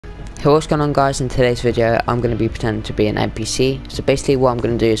Hey, what's going on guys? In today's video I'm going to be pretending to be an NPC. So basically what I'm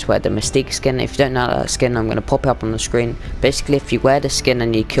going to do is wear the Mystique skin. If you don't know that skin, I'm going to pop it up on the screen. Basically if you wear the skin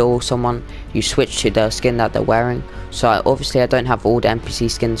and you kill someone, you switch to the skin that they're wearing. So obviously I don't have all the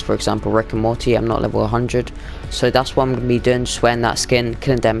NPC skins. For example Rick and Morty, I'm not level 100. So that's what I'm going to be doing, just wearing that skin,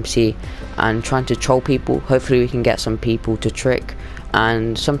 killing the NPC and trying to troll people. Hopefully we can get some people to trick.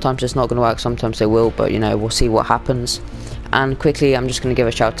 And sometimes it's not going to work, sometimes they will, but you know, we'll see what happens. And quickly I'm just going to give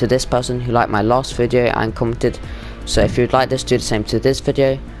a shout out to this person who liked my last video and commented. So if you'd like this, do the same to this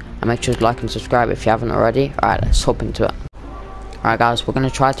video and make sure to like and subscribe if you haven't already. Alright, let's hop into it. Alright guys, we're going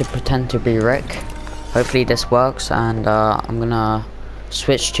to try to pretend to be Rick. Hopefully this works, and I'm going to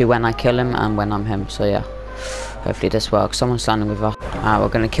switch to when I kill him and when I'm him. So yeah, hopefully this works. Someone's standing with us. Alright, we're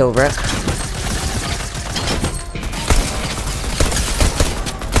going to kill Rick.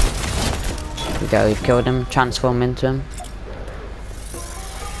 There we go, we've killed him. Transform into him.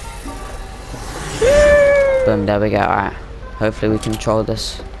 Boom, there we go. Alright, hopefully we control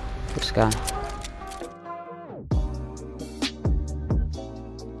this guy.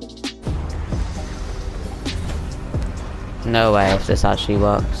 No way if this actually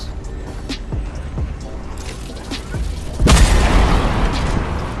works.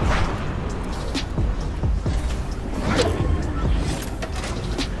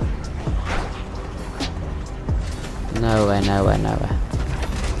 No way, no way, no way.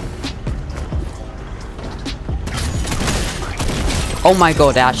 Oh my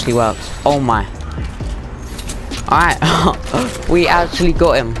god, it actually works. Oh my. Alright, we actually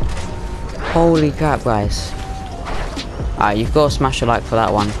got him. Holy crap, guys. Alright, you've got to smash a like for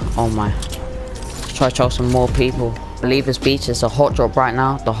that one. Oh my. Let's try to troll some more people. Believers Beach is a hot drop right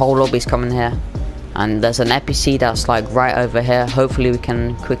now. The whole lobby's coming here. And there's an NPC that's like right over here. Hopefully we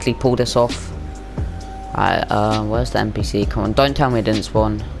can quickly pull this off. Alright, where's the NPC? Come on, don't tell me it didn't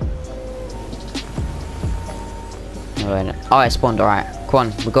spawn. Oh, it spawned. Alright,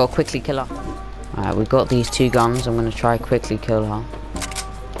 come on, we gotta quickly kill her. Alright, we've got these two guns. I'm gonna try quickly kill her.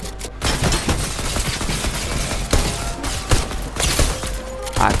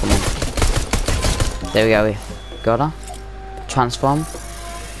 Alright, come on. There we go, we got her. Transform.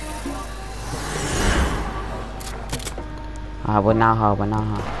 Alright, we're now her.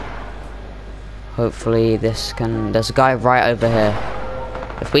 Hopefully this can... There's a guy right over here.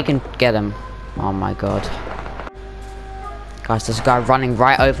 If we can get him. Oh my god. Guys, there's a guy running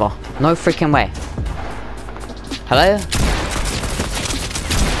right over. No freaking way. Hello?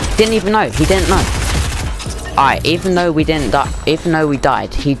 Didn't even know. He didn't know. Alright, even though we didn't die, even though we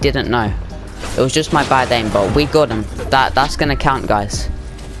died, he didn't know. It was just my bad aim, but we got him. That's gonna count, guys.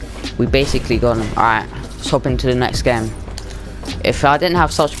 We basically got him. Alright, let's hop into the next game. If I didn't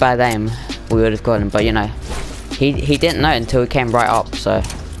have such bad aim, we would have got him, but you know, he didn't know until he came right up, so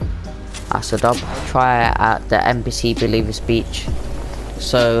that's a dub. Try it at the NPC Believers Beach.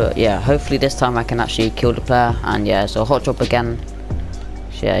 So yeah, hopefully this time I can actually kill the player, and yeah, so hot drop again.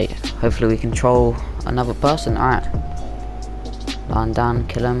 So yeah, hopefully we control another person. Alright, land down,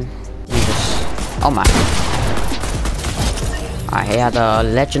 kill him. Oh my. Alright, he had a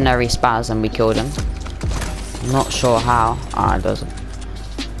legendary spaz and we killed him. Not sure how. Alright, doesn't.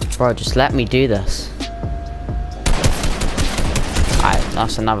 Bro, just let me do this. Alright,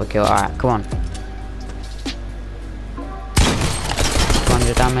 that's another kill. Alright, come on.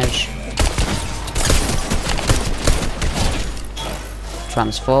 200 damage.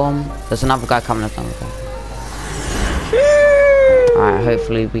 Transform. There's another guy coming up. Alright,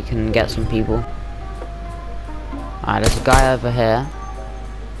 hopefully we can get some people. Alright, there's a guy over here.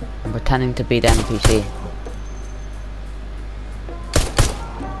 I'm pretending to be the NPC.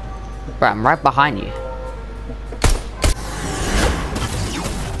 Bro, I'm right behind you.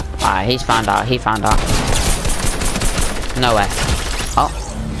 Alright, he's found out. He found out. No way. Oh.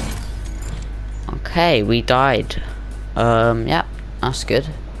 Okay, we died. Yeah, that's good.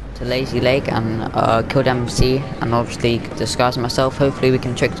 To Lazy Lake and killed MC and obviously disguised myself. Hopefully we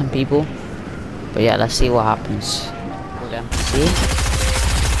can trick some people. But yeah, let's see what happens. Killed MC.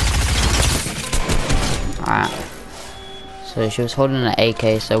 Alright. So she was holding an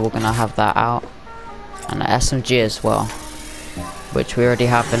AK, so we're gonna have that out. And an SMG as well, which we already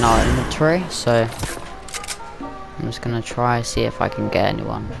have in our inventory, so I'm just gonna try see if I can get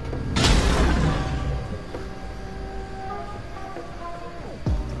anyone.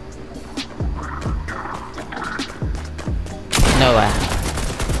 No way.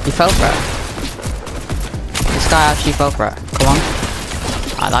 He fell for it. This guy actually fell for it. Come on.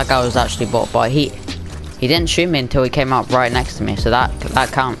 That guy was actually bot, but he didn't shoot me until he came up right next to me, so that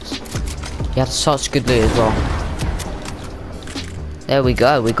counts. He had such good loot as well. There we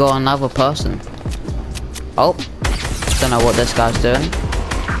go, we got another person. Oh, don't know what this guy's doing.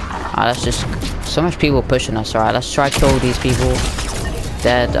 Alright, let's just... So much people pushing us, alright, let's try kill these people.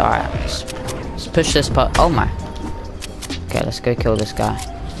 Dead, alright. Let's push this part. Oh my. Okay, let's go kill this guy.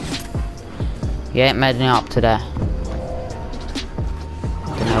 He ain't made me up to there.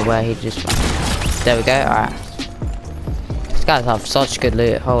 Don't know where he just went. There we go, alright. These guys have such good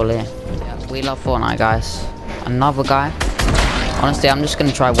loot, holy. Yeah, we love Fortnite, guys. Another guy. Honestly, I'm just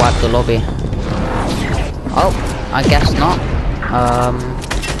gonna try wipe the lobby. Oh, I guess not.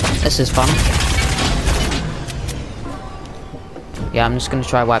 This is fun. Yeah, I'm just gonna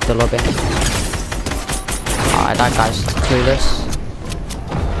try wipe the lobby. Alright, that guy's clueless.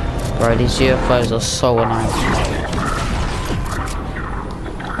 Bro, these UFOs are so annoying.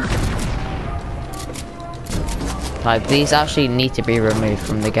 Like, these actually need to be removed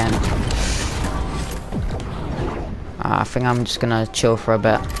from the game. I think I'm just gonna chill for a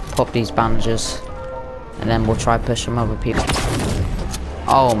bit, pop these bandages, and then we'll try push some other people.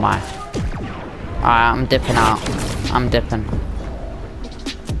 Oh my. Alright, I'm dipping out. I'm dipping.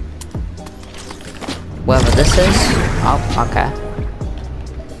 Whatever this is. Oh, okay.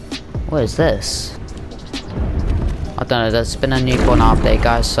 What is this? I don't know, there's been a new Fortnite update,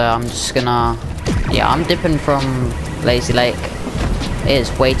 guys, so I'm just gonna... Yeah, I'm dipping from Lazy Lake. It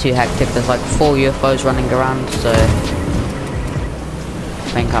is way too hectic. There's like 4 UFOs running around, so...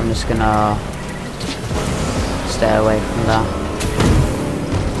 I think I'm just gonna... stay away from there.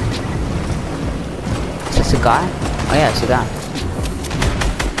 Is this a guy? Oh yeah, it's a guy.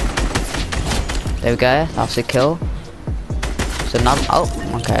 There we go, that's a kill. It's another... Oh,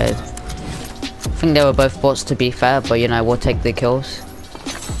 okay. I think they were both bots, to be fair, but you know, we'll take the kills.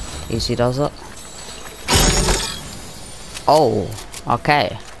 Easy does it. Oh,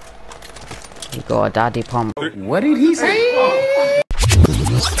 okay. You got a daddy pump. What did he say?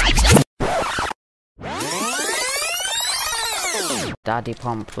 Daddy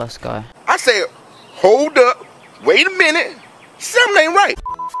pump, let's go. I said, hold up, wait a minute, something ain't right.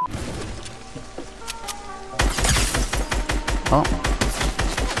 Oh.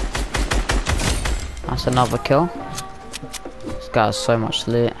 That's another kill. This guy has so much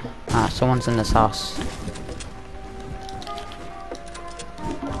loot. Ah, someone's in this house.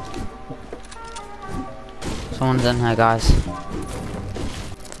 Someone's in here, guys.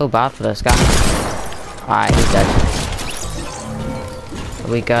 Feel bad for this guy. Alright, he's dead.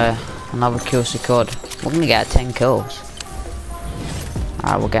 Here we go. Another kill secured. We're gonna get 10 kills.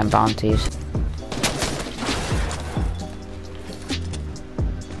 Alright, we're getting bounties.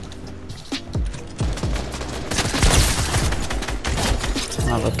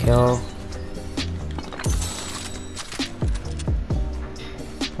 Another kill.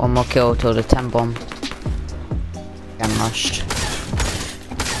 One more kill till the 10 bomb. Game rushed.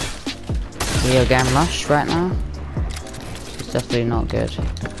 We are game rushed right now. It's definitely not good.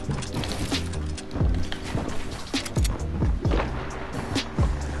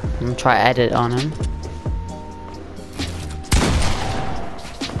 I'm gonna try edit on him.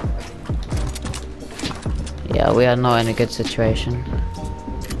 Yeah, we are not in a good situation.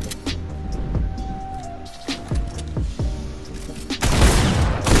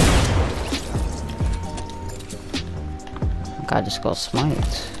 I just got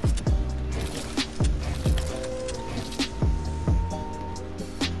smoked.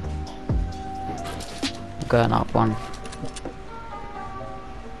 I'm going up one.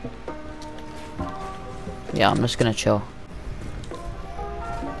 Yeah, I'm just gonna chill.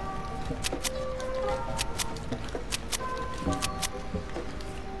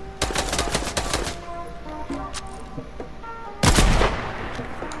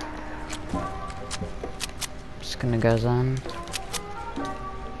 Just gonna go zone.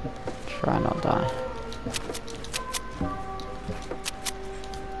 Try not die.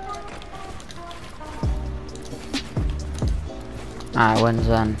 Alright, win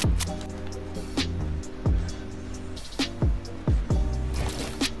zone.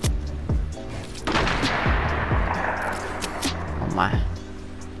 Oh my.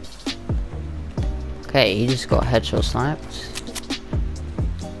 Okay, he just got headshot sniped.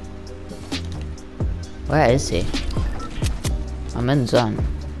 Where is he? I'm in zone.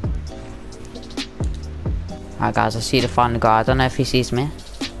 Alright guys, I see the final guy. I don't know if he sees me,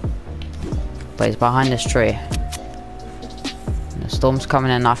 but he's behind this tree. And the storm's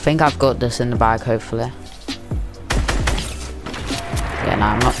coming in. I think I've got this in the bag, hopefully. Yeah, no,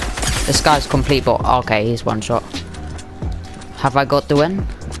 I'm not. This guy's complete bot. Okay, he's one shot. Have I got the win?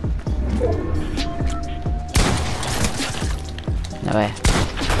 No way.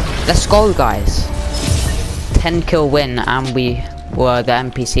 Let's go, guys. 10 kill win, and we or the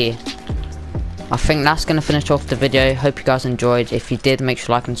NPC. I think that's going to finish off the video. Hope you guys enjoyed. If you did, make sure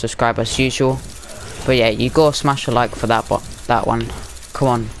to like and subscribe as usual. But yeah, you gotta smash a like for that one. Come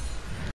on.